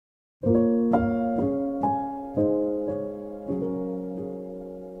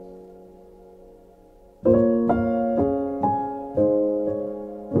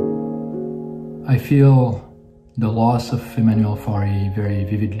feel the loss of Emmanuel Farhi very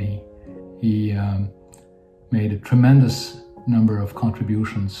vividly. He made a tremendous number of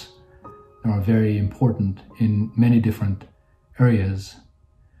contributions that are very important in many different areas.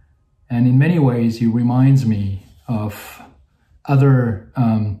 And in many ways, he reminds me of other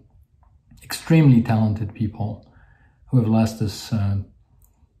extremely talented people who have left us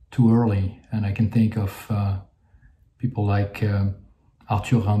too early. And I can think of people like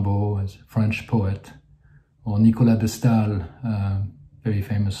Arthur Rimbaud, as a French poet, or Nicolas de Staël, very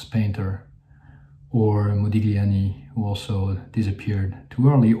famous painter, or Modigliani, who also disappeared too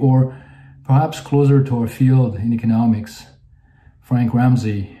early, or perhaps closer to our field in economics, Frank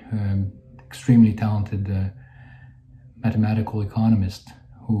Ramsey, extremely talented mathematical economist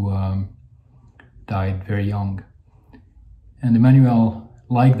who died very young. And Emmanuel,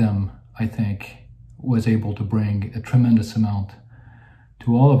 like them, I think, was able to bring a tremendous amount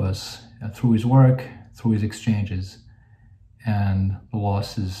to all of us through his work, through his exchanges, and the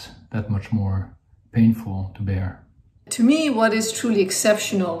loss is that much more painful to bear. To me, what is truly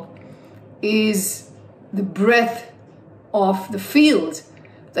exceptional is the breadth of the field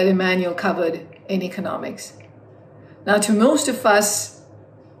that Emmanuel covered in economics. Now, to most of us,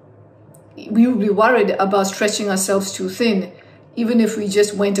 we would be worried about stretching ourselves too thin, even if we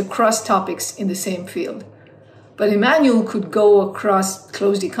just went across topics in the same field. But Emmanuel could go across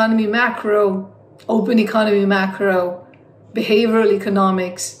closed economy macro, open economy macro, behavioral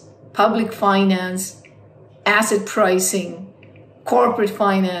economics, public finance, asset pricing, corporate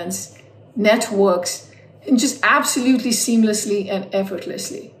finance, networks, and just absolutely seamlessly and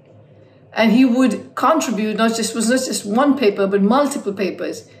effortlessly. And he would contribute was not just one paper, but multiple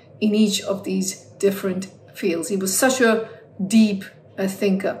papers in each of these different fields. He was such a deep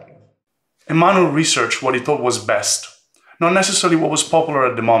thinker. Emmanuel researched what he thought was best, not necessarily what was popular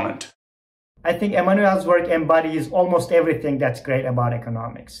at the moment. I think Emmanuel's work embodies almost everything that's great about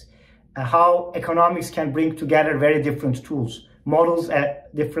economics. How economics can bring together very different tools, models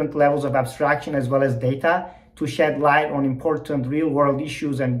at different levels of abstraction as well as data to shed light on important real-world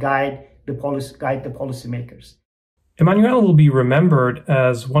issues and guide the policymakers. Emmanuel will be remembered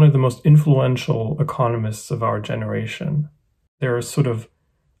as one of the most influential economists of our generation. There are sort of,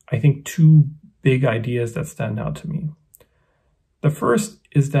 I think, two big ideas that stand out to me. The first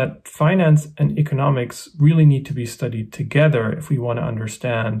is that finance and economics really need to be studied together if we want to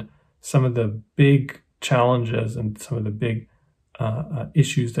understand some of the big challenges and some of the big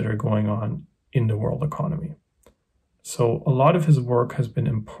issues that are going on in the world economy. So a lot of his work has been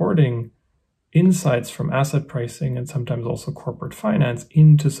importing insights from asset pricing and sometimes also corporate finance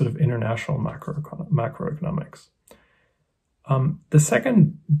into sort of international macroeconomics. The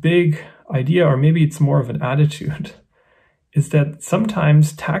second big idea, or maybe it's more of an attitude, is that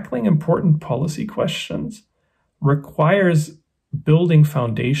sometimes tackling important policy questions requires building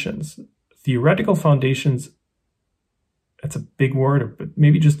foundations, theoretical foundations. That's a big word, but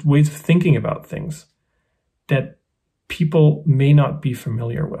maybe just ways of thinking about things that people may not be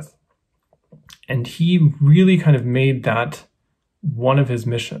familiar with. And he really kind of made that one of his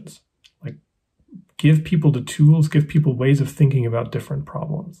missions, like give people the tools, give people ways of thinking about different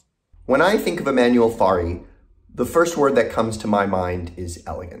problems. When I think of Emmanuel Farhi, the first word that comes to my mind is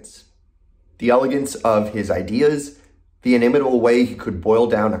elegance. The elegance of his ideas, the inimitable way he could boil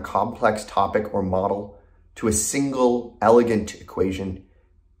down a complex topic or model to a single elegant equation,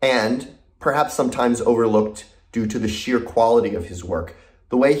 and perhaps sometimes overlooked due to the sheer quality of his work,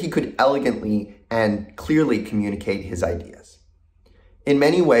 the way he could elegantly and clearly communicate his ideas. In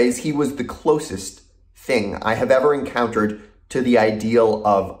many ways, he was the closest thing I have ever encountered to the ideal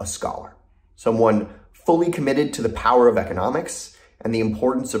of a scholar, someone fully committed to the power of economics and the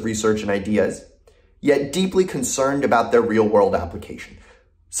importance of research and ideas, yet deeply concerned about their real-world application,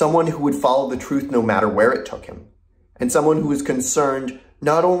 someone who would follow the truth no matter where it took him, and someone who was concerned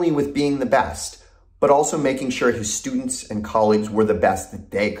not only with being the best, but also making sure his students and colleagues were the best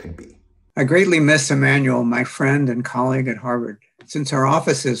that they could be. I greatly miss Emmanuel, my friend and colleague at Harvard. Since our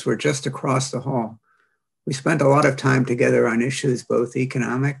offices were just across the hall, we spent a lot of time together on issues both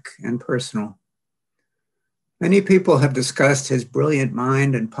economic and personal. Many people have discussed his brilliant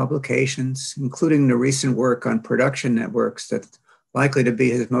mind and publications, including the recent work on production networks that's likely to be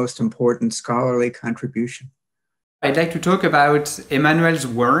his most important scholarly contribution. I'd like to talk about Emmanuel's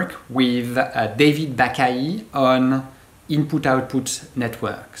work with David Bakai on input-output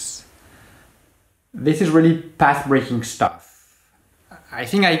networks. This is really path-breaking stuff. I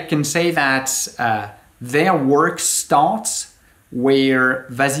think I can say that their work starts where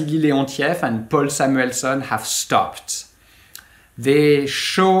Vasily Leontiev and Paul Samuelson have stopped. They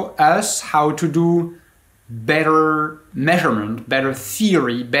show us how to do better measurement, better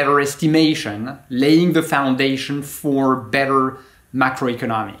theory, better estimation, laying the foundation for better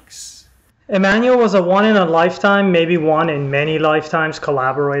macroeconomics. Emmanuel was a one-in-a-lifetime, maybe one in many lifetimes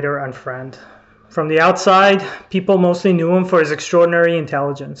collaborator and friend. From the outside, people mostly knew him for his extraordinary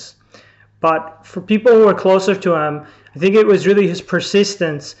intelligence. But for people who were closer to him, I think it was really his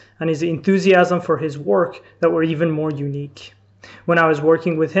persistence and his enthusiasm for his work that were even more unique. When I was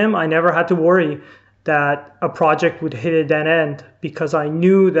working with him, I never had to worry that a project would hit a dead end because I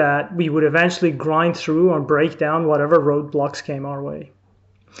knew that we would eventually grind through and break down whatever roadblocks came our way.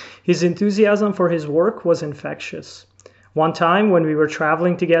 His enthusiasm for his work was infectious. One time when we were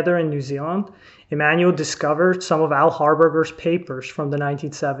traveling together in New Zealand, Emmanuel discovered some of Al Harburger's papers from the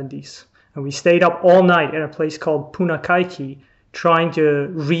 1970s. And we stayed up all night in a place called Punakaiki trying to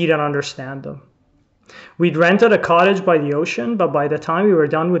read and understand them. We'd rented a cottage by the ocean, but by the time we were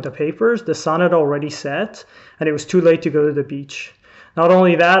done with the papers, the sun had already set and it was too late to go to the beach. Not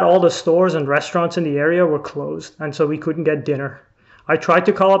only that, all the stores and restaurants in the area were closed, and so we couldn't get dinner. I tried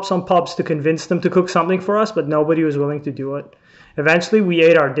to call up some pubs to convince them to cook something for us, but nobody was willing to do it. Eventually, we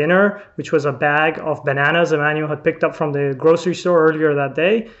ate our dinner, which was a bag of bananas Emmanuel had picked up from the grocery store earlier that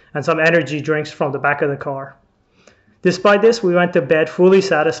day, and some energy drinks from the back of the car. Despite this, we went to bed fully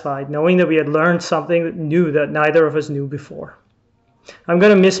satisfied, knowing that we had learned something new that neither of us knew before. I'm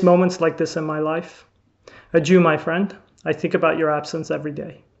going to miss moments like this in my life. Adieu, my friend. I think about your absence every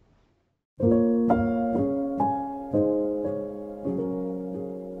day.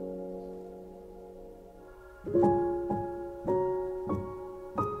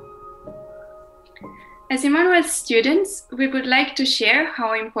 As Emmanuel's students, we would like to share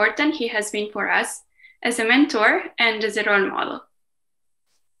how important he has been for us as a mentor and as a role model.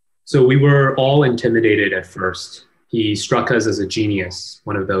 So we were all intimidated at first. He struck us as a genius,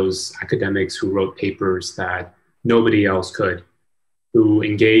 one of those academics who wrote papers that nobody else could, who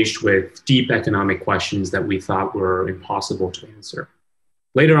engaged with deep economic questions that we thought were impossible to answer.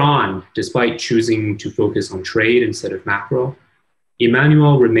 Later on, despite choosing to focus on trade instead of macro,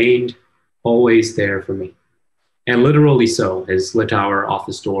 Emmanuel remained always there for me. And literally so, his Litauer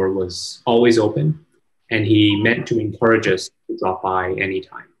office door was always open, and he meant to encourage us to drop by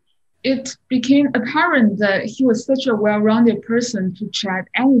anytime. It became apparent that he was such a well-rounded person to chat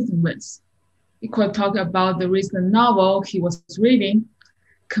anything with. He could talk about the recent novel he was reading,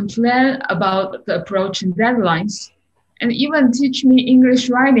 complain about the approaching deadlines, and even teach me English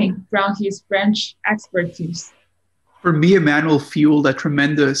writing from his French expertise. For me, Emmanuel fueled a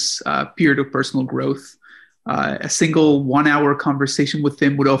tremendous period of personal growth. A single 1 hour conversation with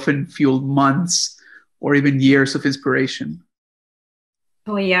him would often fuel months or even years of inspiration.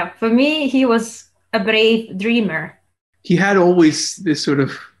 Oh yeah, for me, he was a brave dreamer. He had always this sort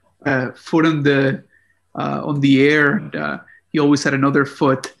of foot on the air. And, he always had another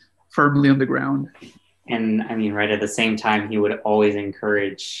foot firmly on the ground. And I mean, right at the same time, he would always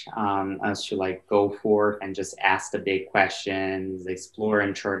encourage us to like go forth and just ask the big questions, explore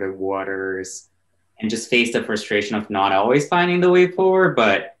uncharted waters, and just face the frustration of not always finding the way forward,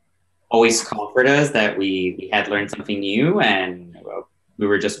 but always comfort us that we had learned something new and we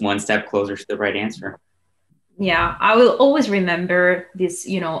were just one step closer to the right answer. Yeah, I will always remember this,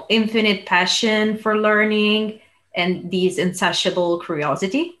 infinite passion for learning and this insatiable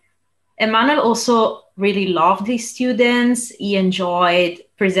curiosity. Emmanuel also really loved his students. He enjoyed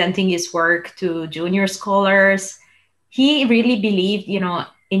presenting his work to junior scholars. He really believed,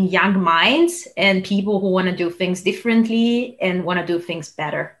 in young minds and people who want to do things differently and want to do things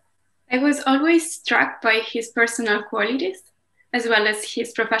better. I was always struck by his personal qualities as well as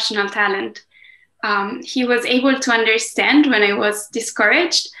his professional talent. He was able to understand when I was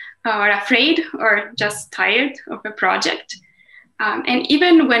discouraged or afraid or just tired of a project. And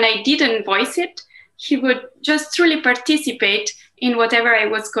even when I didn't voice it, he would just truly participate in whatever I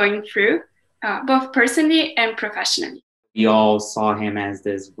was going through, both personally and professionally. We all saw him as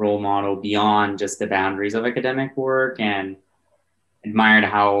this role model beyond just the boundaries of academic work and admired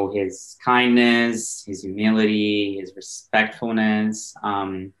how his kindness, his humility, his respectfulness,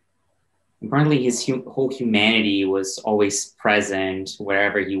 importantly, his whole humanity was always present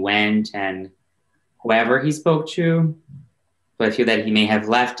wherever he went and whoever he spoke to. So I feel that he may have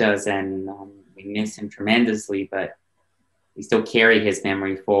left us and we miss him tremendously, but we still carry his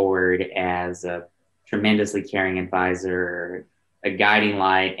memory forward as a tremendously caring advisor, a guiding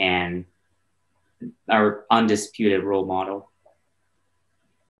light, and our undisputed role model.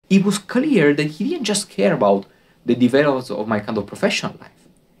 It was clear that he didn't just care about the development of my kind of professional life,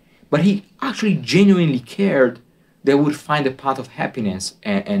 but he actually genuinely cared that would find a path of happiness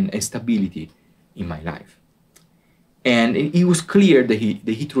and stability in my life. And it was clear that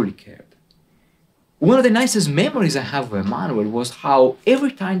he truly cared. One of the nicest memories I have of Emmanuel was how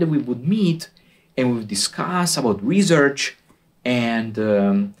every time that we would meet and we would discuss about research and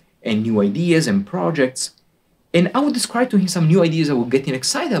new ideas and projects, and I would describe to him some new ideas I was getting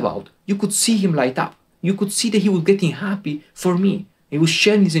excited about, you could see him light up. You could see that he was getting happy for me. He was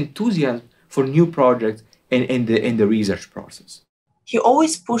sharing his enthusiasm for new projects and the research process. He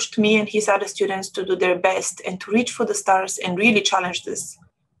always pushed me and his other students to do their best and to reach for the stars and really challenge this.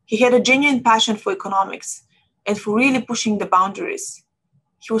 He had a genuine passion for economics and for really pushing the boundaries.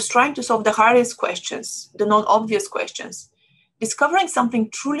 He was trying to solve the hardest questions, the non-obvious questions, discovering something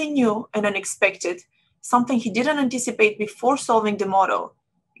truly new and unexpected, something he didn't anticipate before solving the model,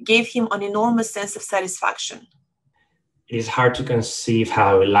 gave him an enormous sense of satisfaction. It is hard to conceive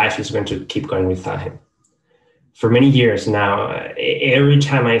how life is going to keep going without him. For many years now, every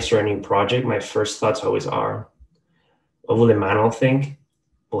time I start a new project, my first thoughts always are, what will Emmanuel think?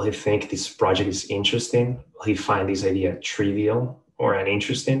 Will he think this project is interesting? Will he find this idea trivial or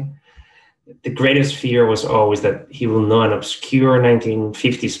uninteresting? The greatest fear was always that he will know an obscure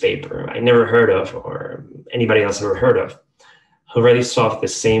 1950s paper I never heard of or anybody else ever heard of, who already solved the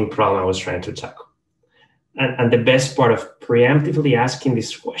same problem I was trying to tackle. And the best part of preemptively asking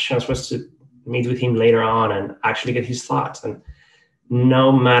these questions was to meet with him later on and actually get his thoughts. And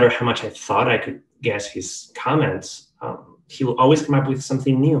no matter how much I thought I could guess his comments, he will always come up with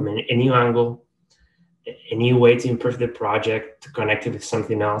something new, a new angle, a new way to improve the project, to connect it with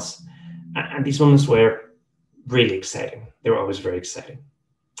something else. And these moments were really exciting. They were always very exciting.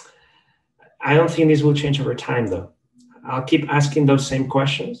 I don't think this will change over time, though. I'll keep asking those same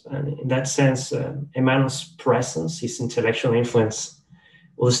questions. And in that sense, Emmanuel's presence, his intellectual influence,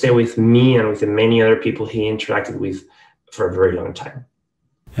 will stay with me and with the many other people he interacted with for a very long time.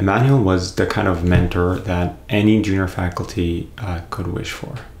 Emmanuel was the kind of mentor that any junior faculty could wish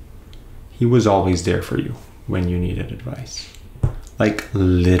for. He was always there for you when you needed advice. Like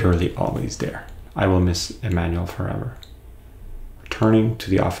literally always there. I will miss Emmanuel forever. Returning to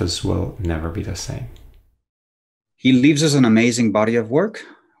the office will never be the same. He leaves us an amazing body of work,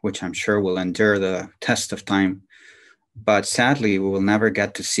 which I'm sure will endure the test of time. But sadly, we will never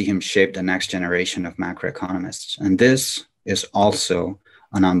get to see him shape the next generation of macroeconomists. And this is also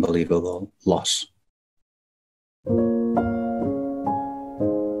an unbelievable loss.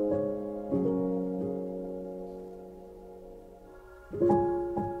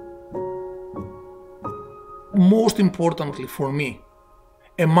 Most importantly for me,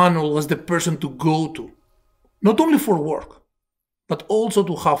 Emmanuel was the person to go to, not only for work, but also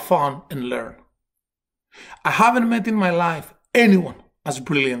to have fun and learn. I haven't met in my life anyone as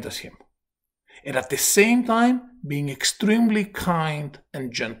brilliant as him, and at the same time being extremely kind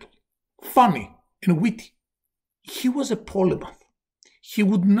and gentle, funny and witty. He was a polymath. He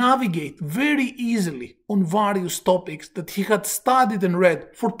would navigate very easily on various topics that he had studied and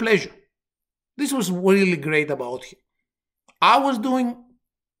read for pleasure. This was really great about him. I was doing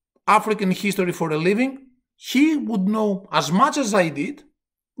African history for a living. He would know as much as I did,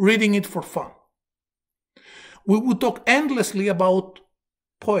 reading it for fun. We would talk endlessly about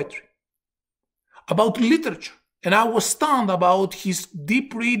poetry, about literature, and I was stunned about his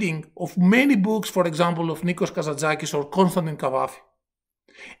deep reading of many books, for example, of Nikos Kazantzakis or Konstantin Kavafi.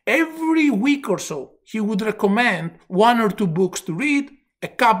 Every week or so, he would recommend 1 or 2 books to read, a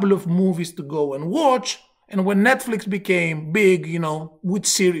couple of movies to go and watch, and when Netflix became big, with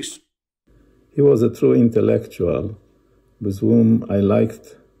series. He was a true intellectual with whom I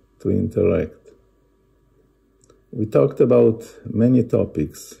liked to interact. We talked about many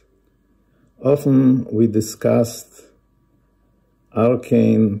topics. Often we discussed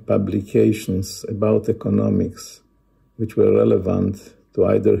arcane publications about economics which were relevant to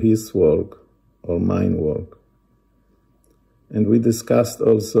either his work or mine work. And we discussed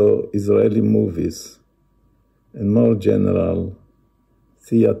also Israeli movies and more general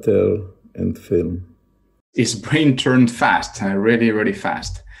theater and film. His brain turned fast, really, really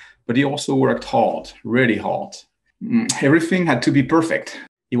fast. But he also worked hard, really hard. Everything had to be perfect.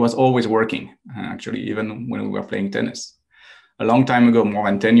 He was always working, actually, even when we were playing tennis. A long time ago, more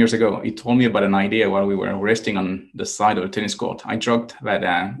than 10 years ago, he told me about an idea while we were resting on the side of the tennis court. I joked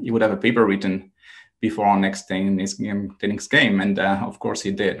that he would have a paper written before our next tennis game, and of course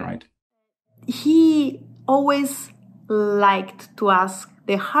he did, right? He always liked to ask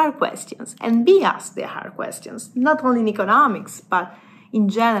the hard questions and be asked the hard questions, not only in economics, but in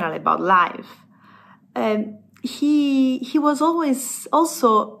general about life. He was always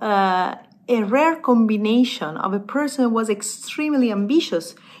also a a rare combination of a person who was extremely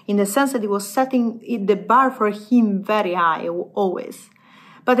ambitious in the sense that he was setting the bar for him very high always.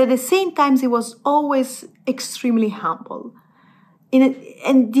 But at the same time, he was always extremely humble.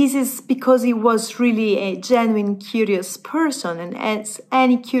 And this is because he was really a genuine curious person. And as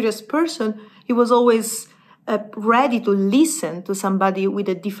any curious person, he was always ready to listen to somebody with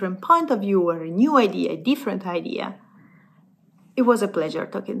a different point of view or a new idea, a different idea. It was a pleasure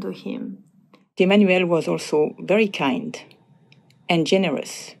talking to him. Emmanuel was also very kind and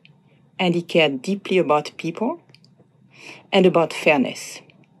generous, and he cared deeply about people and about fairness.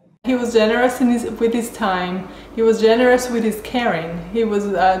 He was generous with his time, he was generous with his caring, he was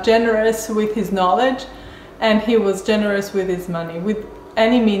generous with his knowledge, and he was generous with his money, with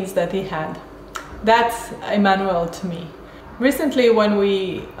any means that he had. That's Emmanuel to me. Recently, when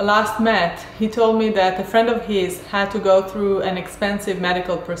we last met, he told me that a friend of his had to go through an expensive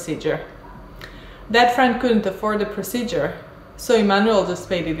medical procedure. That friend couldn't afford the procedure, so Emmanuel just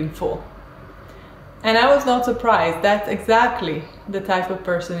paid it in full. And I was not surprised. That's exactly the type of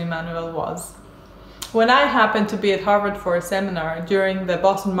person Emmanuel was. When I happened to be at Harvard for a seminar during the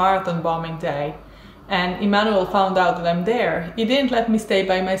Boston Marathon bombing day, and Emmanuel found out that I'm there, he didn't let me stay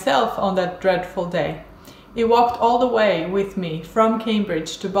by myself on that dreadful day. He walked all the way with me from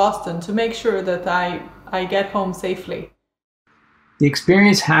Cambridge to Boston to make sure that I get home safely. The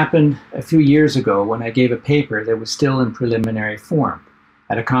experience happened a few years ago when I gave a paper that was still in preliminary form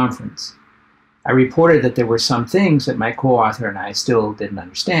at a conference. I reported that there were some things that my co-author and I still didn't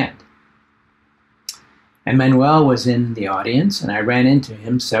understand. Emmanuel was in the audience, and I ran into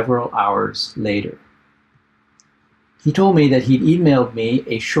him several hours later. He told me that he'd emailed me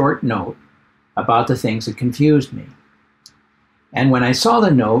a short note about the things that confused me. And when I saw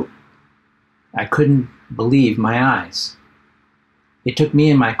the note, I couldn't believe my eyes. It took me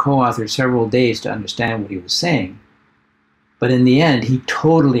and my co-author several days to understand what he was saying, but in the end, he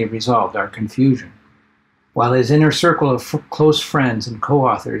totally resolved our confusion. While his inner circle of close friends and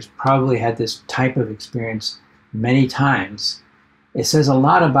co-authors probably had this type of experience many times, it says a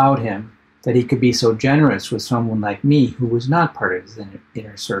lot about him that he could be so generous with someone like me who was not part of his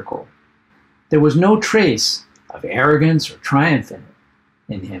inner circle. There was no trace of arrogance or triumph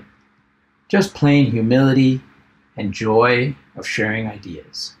in him, just plain humility and joy of sharing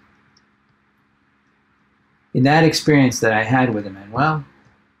ideas. In that experience that I had with Emmanuel,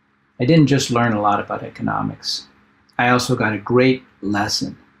 I didn't just learn a lot about economics. I also got a great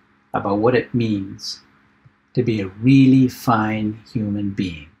lesson about what it means to be a really fine human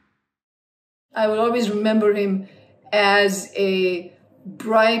being. I will always remember him as a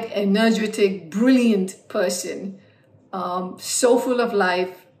bright, energetic, brilliant person, so full of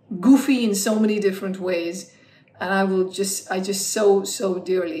life, goofy in so many different ways, and I just so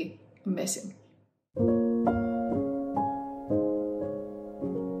dearly miss him.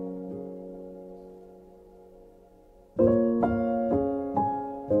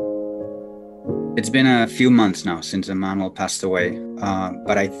 It's been a few months now since Emmanuel passed away,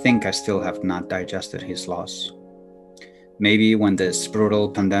 but I think I still have not digested his loss. Maybe when this brutal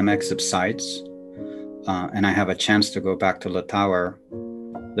pandemic subsides and I have a chance to go back to the tower,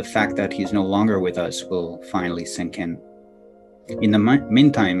 the fact that he's no longer with us will finally sink in. In the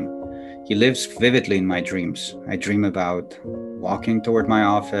meantime, he lives vividly in my dreams. I dream about walking toward my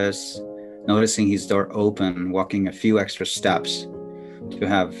office, noticing his door open, walking a few extra steps to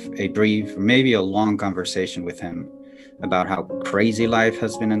have a brief, maybe a long conversation with him about how crazy life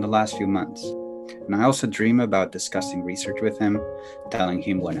has been in the last few months. And I also dream about discussing research with him, telling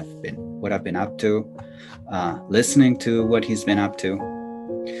him what I've been up to, listening to what he's been up to.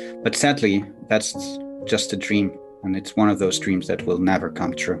 But sadly, that's just a dream, and it's one of those dreams that will never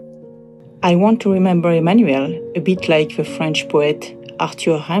come true. I want to remember Emmanuel a bit like the French poet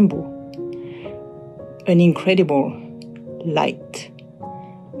Arthur Rimbaud, an incredible light,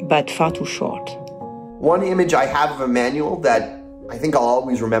 but far too short. One image I have of Emmanuel that I think I'll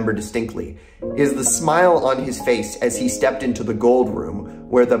always remember distinctly is the smile on his face as he stepped into the gold room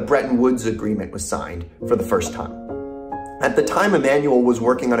where the Bretton Woods Agreement was signed for the first time. At the time, Emmanuel was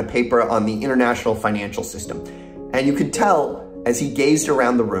working on a paper on the international financial system, and you could tell as he gazed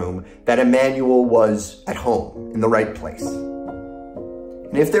around the room that Emmanuel was at home in the right place.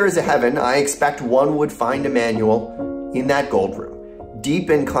 And if there is a heaven, I expect one would find Emmanuel in that gold room, deep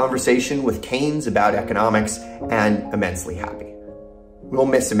in conversation with Keynes about economics and immensely happy. We'll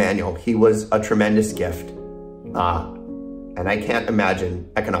miss Emmanuel. He was a tremendous gift. And I can't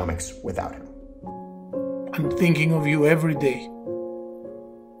imagine economics without him. I'm thinking of you every day.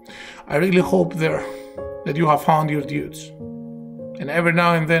 I really hope that you have found your dudes. And every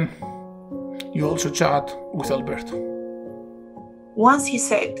now and then, You also chat with Alberto. Once he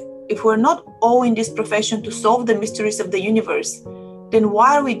said, if we're not all in this profession to solve the mysteries of the universe, then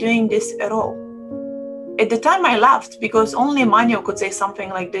why are we doing this at all? At the time I laughed because only Emmanuel could say something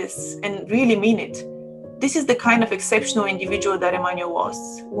like this and really mean it. This is the kind of exceptional individual that Emmanuel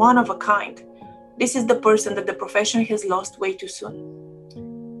was, one of a kind. This is the person that the profession has lost way too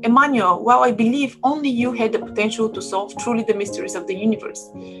soon. Emmanuel, while I believe only you had the potential to solve truly the mysteries of the universe,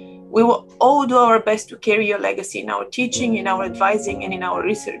 we will all do our best to carry your legacy in our teaching, in our advising, and in our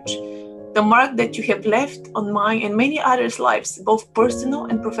research. The mark that you have left on mine and many others' lives, both personal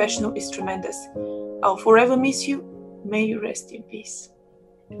and professional, is tremendous. I'll forever miss you. May you rest in peace.